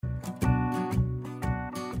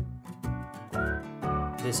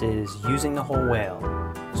This is Using the Whole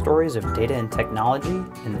Whale, stories of data and technology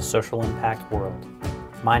in the social impact world.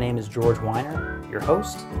 My name is George Weiner, your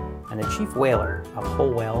host, and the chief whaler of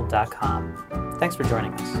WholeWhale.com. Thanks for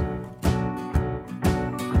joining us.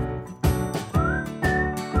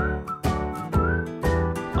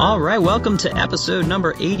 All right, welcome to episode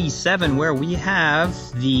number 87, where we have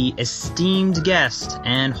the esteemed guest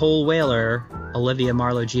and whole whaler, Olivia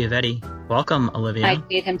Marlowe Giavetti. Welcome, Olivia. I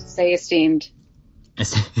need him to say esteemed.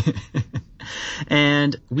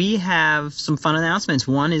 And we have some fun announcements.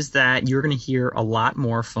 One is that you're going to hear a lot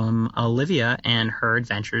more from Olivia and her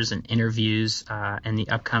adventures and interviews in the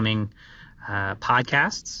upcoming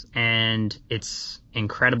podcasts. And it's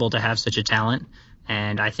incredible to have such a talent.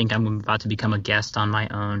 And I think I'm about to become a guest on my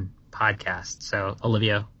own podcast. So,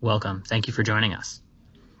 Olivia, welcome. Thank you for joining us.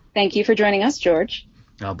 Thank you for joining us, George.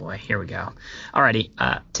 Oh, boy. Here we go. Alrighty.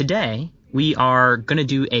 Today, we are going to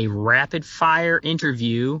do a rapid-fire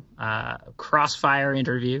interview, crossfire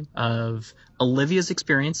interview of Olivia's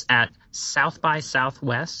experience at South by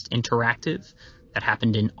Southwest Interactive that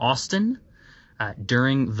happened in Austin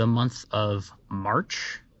during the month of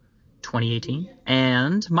March 2018,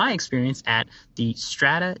 and my experience at the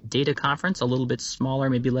Strata Data Conference, a little bit smaller,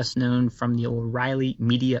 maybe less known from the O'Reilly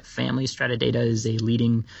Media family. Strata Data is a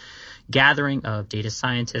leading gathering of data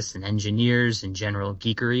scientists and engineers and general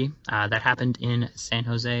geekery that happened in San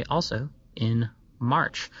Jose also in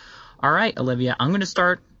March. All right, Olivia, I'm going to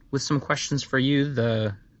start with some questions for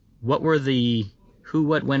you. What were the who,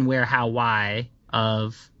 what, when, where, how, why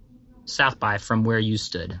of South by from where you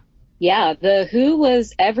stood? Yeah, the who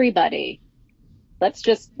was everybody. Let's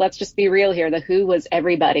just be real here. The who was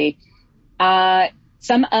everybody.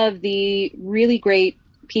 Some of the really great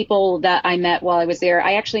people that I met while I was there,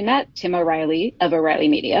 I actually met Tim O'Reilly of O'Reilly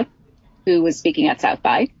Media, who was speaking at South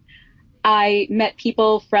by. I met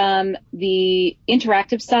people from the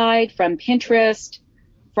interactive side, from Pinterest,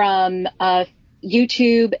 from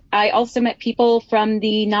YouTube. I also met people from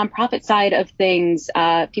the nonprofit side of things,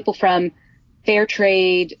 people from fair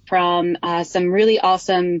trade, from some really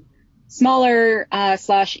awesome smaller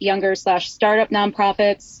 / younger / startup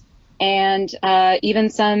nonprofits, and even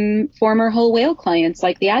some former Whole Whale clients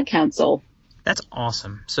like the Ad Council. That's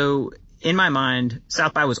awesome. So in my mind,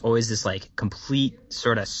 South by was always this like complete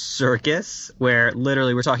sort of circus where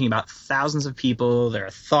literally we're talking about thousands of people. There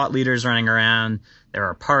are thought leaders running around. There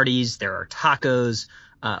are parties. There are tacos.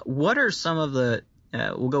 What are some of the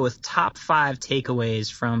we'll go with top 5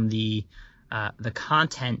 takeaways from the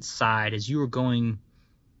content side as you were going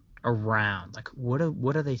around? Like, what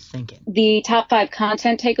are they thinking? The top 5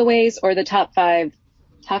 content takeaways or the top 5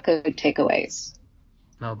 taco takeaways?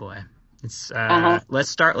 Oh boy, it's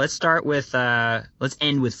let's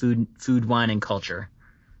end with food, wine, and culture.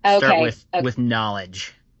 Okay. Start with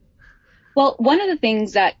knowledge. Well, one of the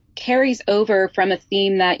things that carries over from a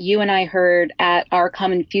theme that you and I heard at our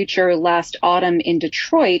Common Future last autumn in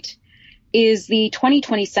Detroit is the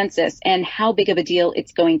 2020 census and how big of a deal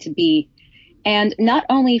it's going to be. And not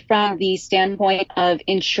only from the standpoint of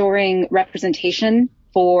ensuring representation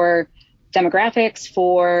for demographics,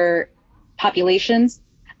 for populations,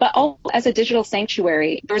 but also as a digital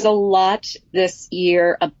sanctuary. There's a lot this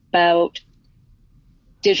year about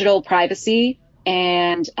digital privacy,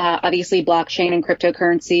 and obviously blockchain and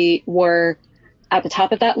cryptocurrency were at the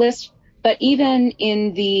top of that list. But even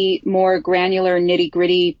in the more granular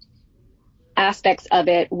nitty-gritty aspects of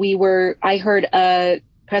it, I heard a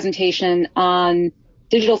presentation on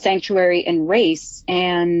digital sanctuary and race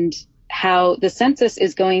and how the census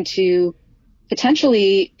is going to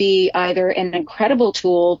potentially be either an incredible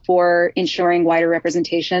tool for ensuring wider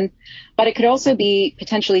representation, but it could also be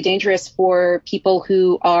potentially dangerous for people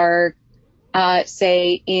who are,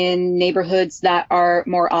 say, in neighborhoods that are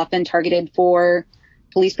more often targeted for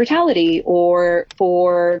police brutality or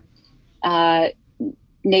for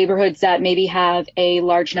neighborhoods that maybe have a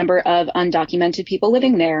large number of undocumented people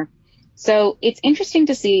living there. So it's interesting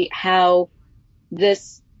to see how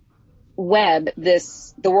this web,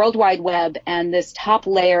 the World Wide Web, and this top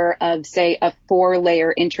layer of, say, a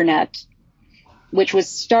 4-layer internet, which was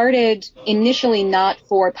started initially not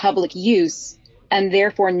for public use and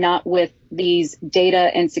therefore not with these data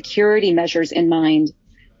and security measures in mind,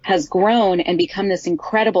 has grown and become this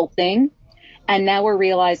incredible thing. And now we're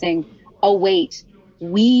realizing, oh, wait,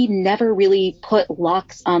 we never really put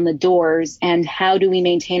locks on the doors, and how do we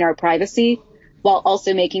maintain our privacy while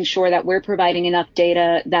also making sure that we're providing enough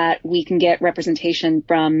data that we can get representation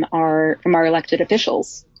from our elected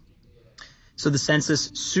officials? So the census,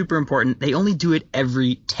 super important. They only do it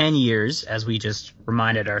every 10 years, as we just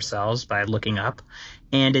reminded ourselves by looking up.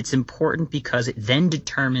 And it's important because it then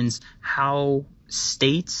determines how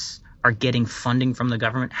states are getting funding from the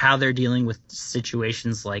government, how they're dealing with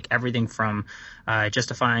situations like everything from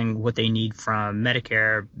justifying what they need from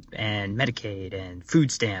Medicare and Medicaid and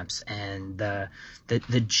food stamps and the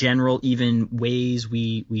general even ways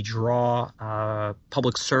we draw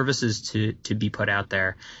public services to be put out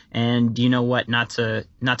there. And you know what? Not to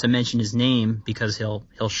mention his name because he'll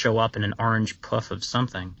show up in an orange puff of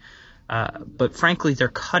something. But frankly, they're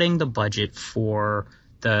cutting the budget for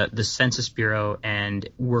the Census Bureau, and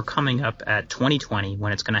we're coming up at 2020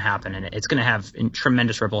 when it's going to happen, and it's going to have a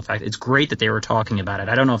tremendous ripple effect. It's great that they were talking about it.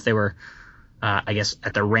 I don't know if they were, I guess,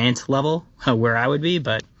 at the rant level where I would be,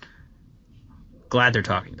 but glad they're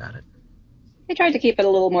talking about it. I tried to keep it a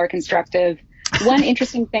little more constructive. One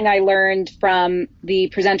interesting thing I learned from the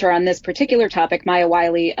presenter on this particular topic, Maya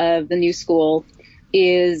Wiley of the New School,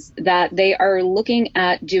 is that they are looking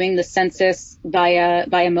at doing the census via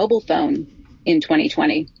mobile phone in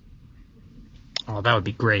 2020. Oh, that would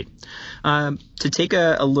be great. To take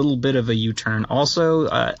a little bit of a U-turn, also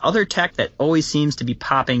other tech that always seems to be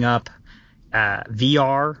popping up,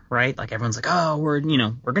 VR, right? Like everyone's like, oh, we're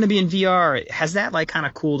going to be in VR. Has that like kind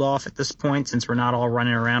of cooled off at this point since we're not all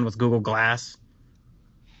running around with Google Glass?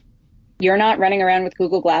 You're not running around with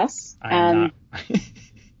Google Glass? I'm not.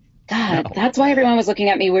 God, No. That's why everyone was looking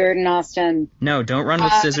at me weird in Austin. No, don't run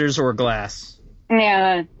with scissors or glass.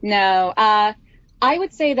 Yeah, no. I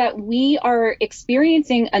would say that we are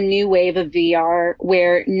experiencing a new wave of VR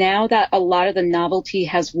where now that a lot of the novelty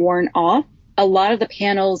has worn off, a lot of the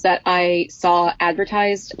panels that I saw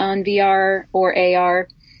advertised on VR or AR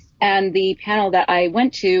and the panel that I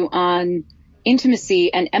went to on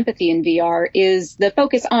intimacy and empathy in VR is the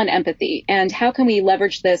focus on empathy and how can we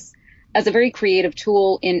leverage this as a very creative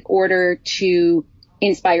tool in order to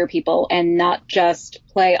inspire people and not just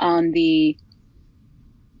play on the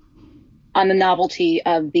novelty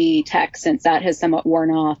of the tech, since that has somewhat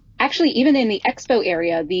worn off. Actually, even in the expo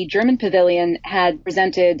area, the German Pavilion had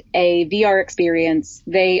presented a VR experience.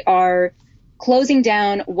 They are closing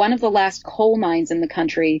down one of the last coal mines in the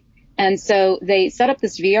country. And so they set up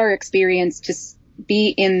this VR experience to be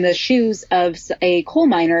in the shoes of a coal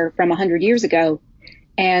miner from 100 years ago.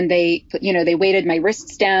 And they weighted my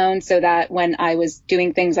wrists down so that when I was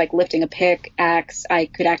doing things like lifting a pickaxe, I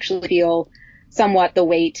could actually feel somewhat the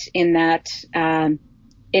weight in that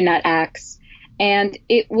axe. And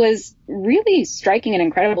it was really striking and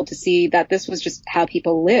incredible to see that this was just how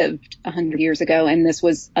people lived 100 years ago. And this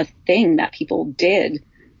was a thing that people did,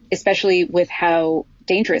 especially with how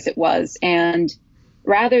dangerous it was. And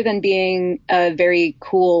rather than being a very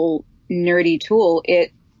cool, nerdy tool,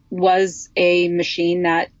 it was a machine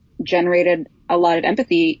that generated a lot of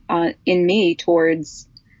empathy in me towards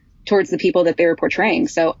the people that they were portraying.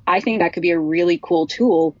 So I think that could be a really cool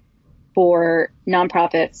tool for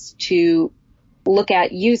nonprofits to look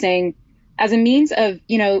at using as a means of,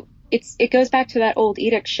 it goes back to that old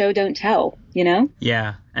edict, show, don't tell,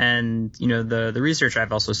 Yeah. And, the research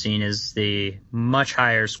I've also seen is the much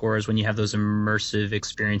higher scores when you have those immersive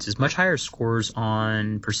experiences, much higher scores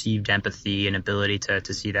on perceived empathy and ability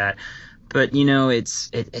to see that. But,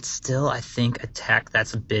 it's still, I think, a tech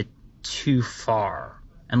that's a bit too far.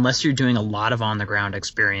 Unless you're doing a lot of on-the-ground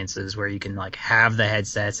experiences where you can like have the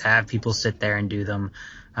headsets, have people sit there and do them.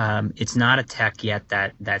 It's not a tech yet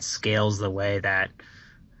that scales the way that,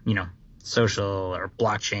 social or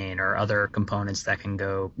blockchain or other components that can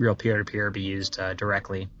go real peer-to-peer be used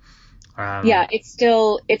directly. It's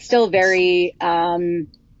still very,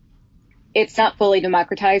 it's not fully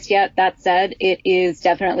democratized yet. That said, it is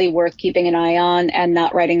definitely worth keeping an eye on and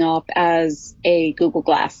not writing off as a Google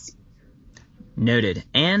Glass. Noted.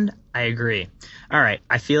 And I agree. All right.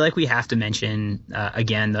 I feel like we have to mention,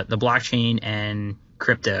 again, the blockchain and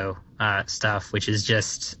crypto stuff, which is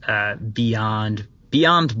just beyond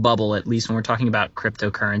bubble, at least when we're talking about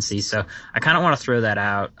cryptocurrency. So I kind of want to throw that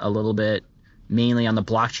out a little bit, mainly on the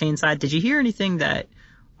blockchain side. Did you hear anything that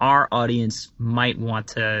our audience might want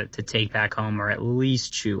to take back home or at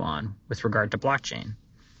least chew on with regard to blockchain?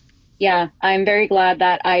 Yeah, I'm very glad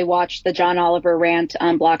that I watched the John Oliver rant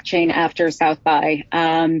on blockchain after South by.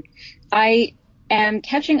 I am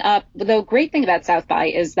catching up. The great thing about South by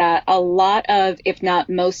is that a lot of, if not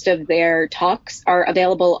most of their talks are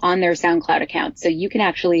available on their SoundCloud account. So you can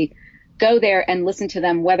actually go there and listen to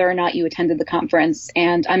them whether or not you attended the conference.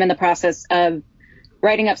 And I'm in the process of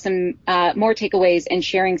writing up some more takeaways and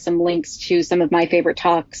sharing some links to some of my favorite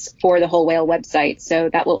talks for the Whole Whale website. So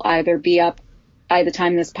that will either be up by the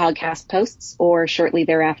time this podcast posts or shortly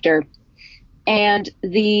thereafter. And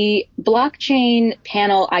the blockchain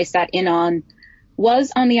panel I sat in on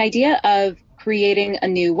was on the idea of creating a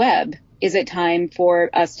new web. is it time for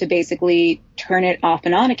us to basically turn it off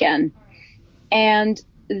and on again? And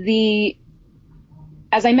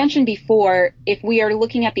as I mentioned before, if we are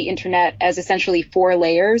looking at the internet as essentially 4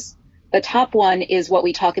 layers, the top one is what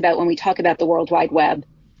we talk about when we talk about the World Wide Web.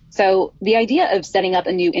 So the idea of setting up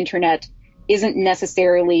a new internet isn't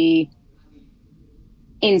necessarily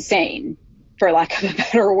insane, for lack of a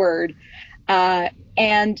better word.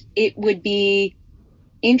 And it would be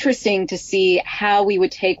interesting to see how we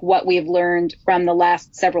would take what we have learned from the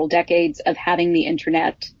last several decades of having the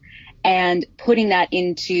internet and putting that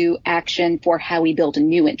into action for how we build a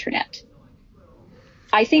new internet.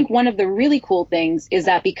 I think one of the really cool things is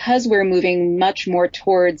that because we're moving much more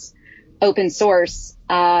towards open source,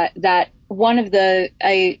 that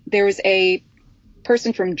there was a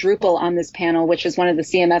person from Drupal on this panel, which is one of the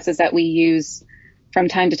CMSs that we use from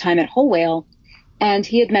time to time at Whole Whale. And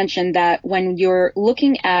he had mentioned that when you're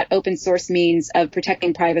looking at open source means of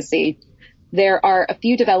protecting privacy, there are a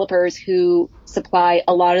few developers who supply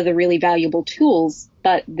a lot of the really valuable tools,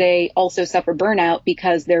 but they also suffer burnout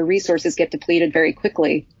because their resources get depleted very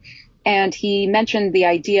quickly. And he mentioned the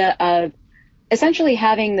idea of essentially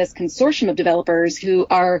having this consortium of developers who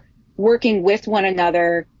are working with one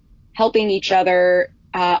another, helping each other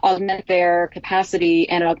augment their capacity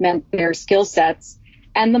and augment their skill sets.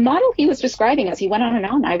 And the model he was describing as he went on and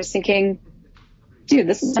on, I was thinking, dude,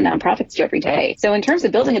 this is what nonprofits do every day. So in terms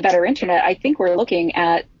of building a better internet, I think we're looking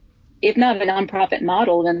at, if not a nonprofit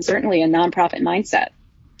model, then certainly a nonprofit mindset.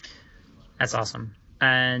 That's awesome.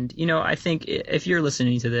 And, I think if you're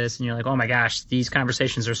listening to this and you're like, oh my gosh, these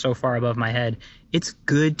conversations are so far above my head, it's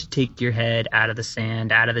good to take your head out of the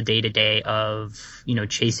sand, out of the day-to-day of,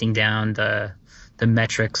 chasing down the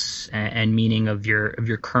metrics and meaning of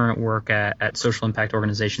your current work at social impact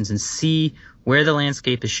organizations and see where the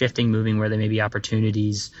landscape is shifting, moving, where there may be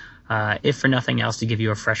opportunities, if for nothing else, to give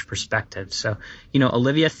you a fresh perspective. So,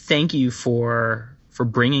 Olivia, thank you for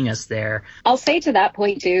bringing us there. I'll say to that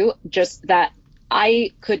point too, just that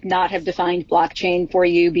I could not have defined blockchain for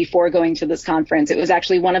you before going to this conference. It was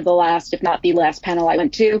actually one of the last, if not the last panel I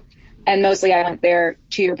went to. And mostly I went there,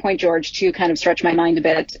 to your point, George, to kind of stretch my mind a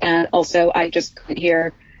bit. And also I just couldn't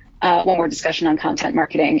hear one more discussion on content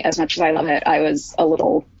marketing. As much as I love it, I was a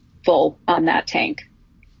little full on that tank.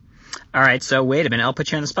 All right. So wait a minute. I'll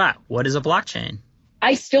put you on the spot. What is a blockchain?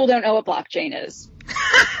 I still don't know what blockchain is.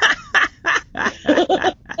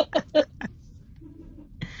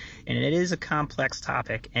 And it is a complex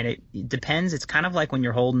topic, and it depends. It's kind of like when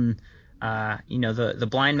you're holding the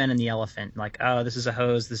blind men and the elephant, like, oh, this is a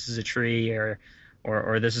hose, this is a tree,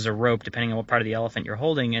 or this is a rope, depending on what part of the elephant you're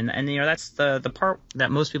holding. And that's the part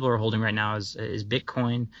that most people are holding right now is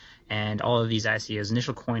Bitcoin and all of these ICOs,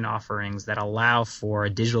 initial coin offerings that allow for a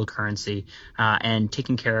digital currency, and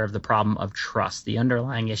taking care of the problem of trust, the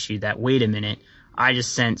underlying issue that, wait a minute, I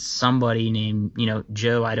just sent somebody named,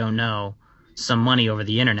 Joe, I don't know, some money over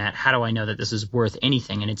the internet. How do I know that this is worth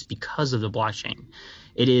anything? And it's because of the blockchain.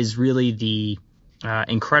 It is really the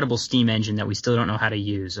incredible steam engine that we still don't know how to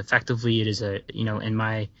use. Effectively, it is in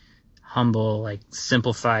my humble,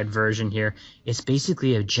 simplified version here, it's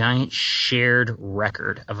basically a giant shared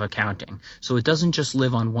record of accounting. So it doesn't just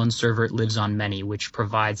live on one server, it lives on many, which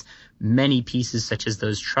provides many pieces such as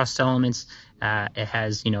those trust elements. It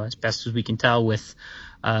has, as best as we can tell, with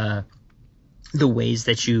the ways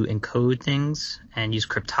that you encode things and use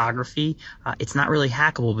cryptography, it's not really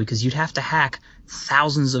hackable because you'd have to hack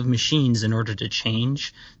thousands of machines in order to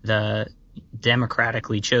change the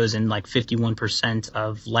democratically chosen 51%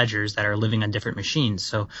 of ledgers that are living on different machines.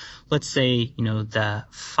 So let's say, the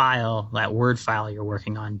file, that Word file you're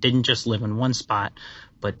working on didn't just live in one spot,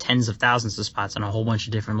 but tens of thousands of spots on a whole bunch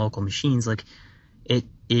of different local machines. It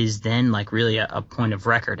is then really a point of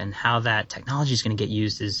record, and how that technology is going to get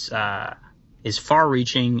used is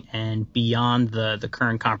far-reaching and beyond the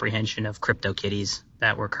current comprehension of CryptoKitties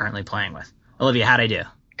that we're currently playing with. Olivia, how'd I do?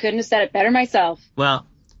 Couldn't have said it better myself. Well,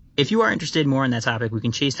 if you are interested more in that topic, we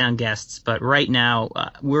can chase down guests. But right now,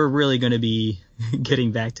 we're really going to be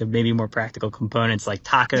getting back to maybe more practical components like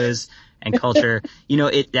tacos and culture.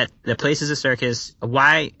 The place is a circus.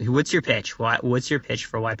 What's your pitch? What's your pitch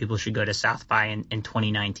for why people should go to South by in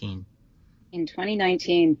 2019? In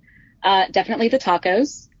 2019, definitely the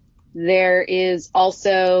tacos. There is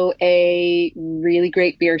also a really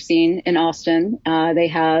great beer scene in Austin. They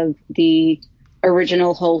have the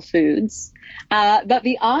original Whole Foods. But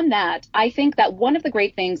beyond that, I think that one of the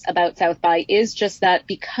great things about South by is just that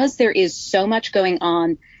because there is so much going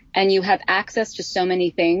on and you have access to so many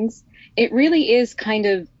things, it really is kind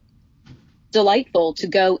of delightful to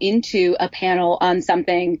go into a panel on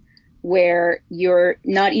something where you're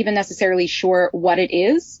not even necessarily sure what it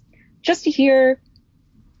is, just to hear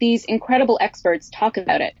these incredible experts talk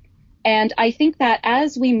about it. And I think that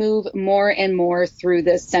as we move more and more through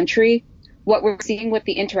this century, what we're seeing with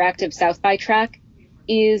the interactive South by track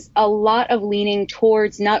is a lot of leaning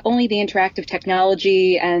towards not only the interactive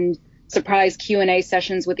technology and surprise Q&A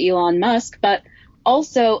sessions with Elon Musk, but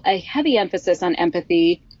also a heavy emphasis on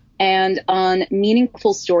empathy and on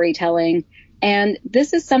meaningful storytelling. And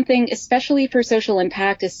this is something, especially for social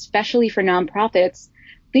impact, especially for nonprofits,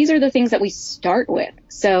 these are the things that we start with.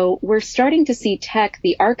 So we're starting to see tech,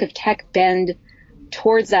 the arc of tech, bend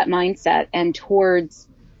towards that mindset and towards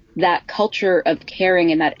that culture of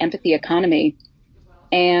caring and that empathy economy.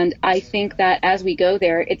 And I think that as we go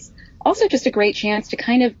there, it's also just a great chance to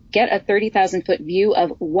kind of get a 30,000 foot view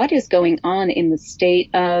of what is going on in the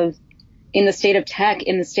state of tech,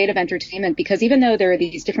 in the state of entertainment, because even though there are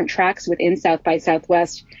these different tracks within South by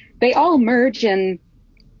Southwest, they all merge and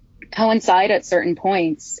coincide at certain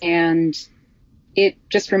points. And it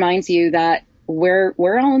just reminds you that we're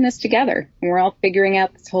all in this together, and we're all figuring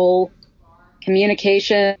out this whole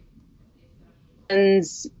communication,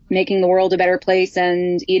 making the world a better place,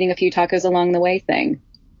 and eating a few tacos along the way thing.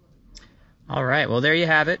 All right. Well, there you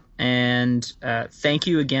have it. And thank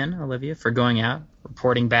you again, Olivia, for going out,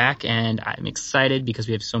 reporting back. And I'm excited because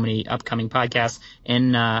we have so many upcoming podcasts.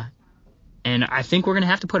 And I think we're going to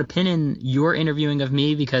have to put a pin in your interviewing of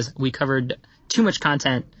me because we covered too much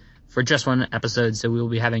content for just one episode. So we will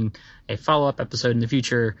be having a follow-up episode in the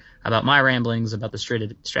future about my ramblings about the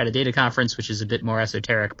Strata Data Conference, which is a bit more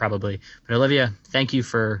esoteric probably. But Olivia, thank you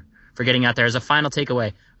for getting out there. As a final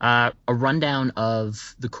takeaway, a rundown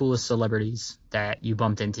of the coolest celebrities that you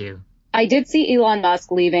bumped into. I did see Elon Musk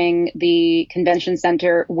leaving the convention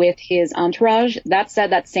center with his entourage. That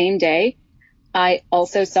said, that same day, I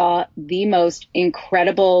also saw the most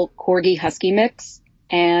incredible Corgi Husky mix.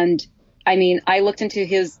 And I mean, I looked into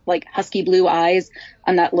his like husky blue eyes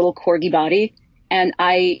on that little Corgi body. And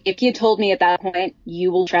if he had told me at that point,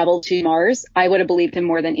 you will travel to Mars, I would have believed him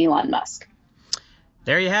more than Elon Musk.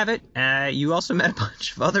 There you have it. You also met a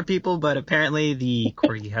bunch of other people, but apparently the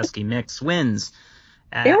Corgi Husky mix wins.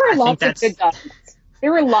 There were lots of good dogs.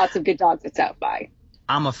 There were lots of good dogs at South by.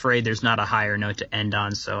 I'm afraid there's not a higher note to end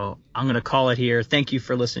on, so I'm going to call it here. Thank you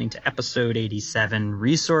for listening to episode 87.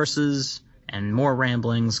 Resources and more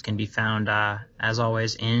ramblings can be found, as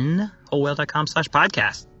always, in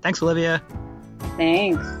wholewhale.com/podcast. Thanks, Olivia.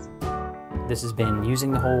 Thanks. This has been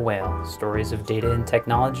Using the Whole Whale, stories of data and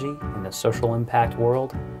technology in the social impact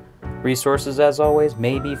world. Resources, as always,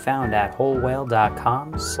 may be found at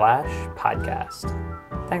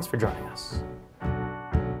wholewhale.com/podcast. Thanks for joining us.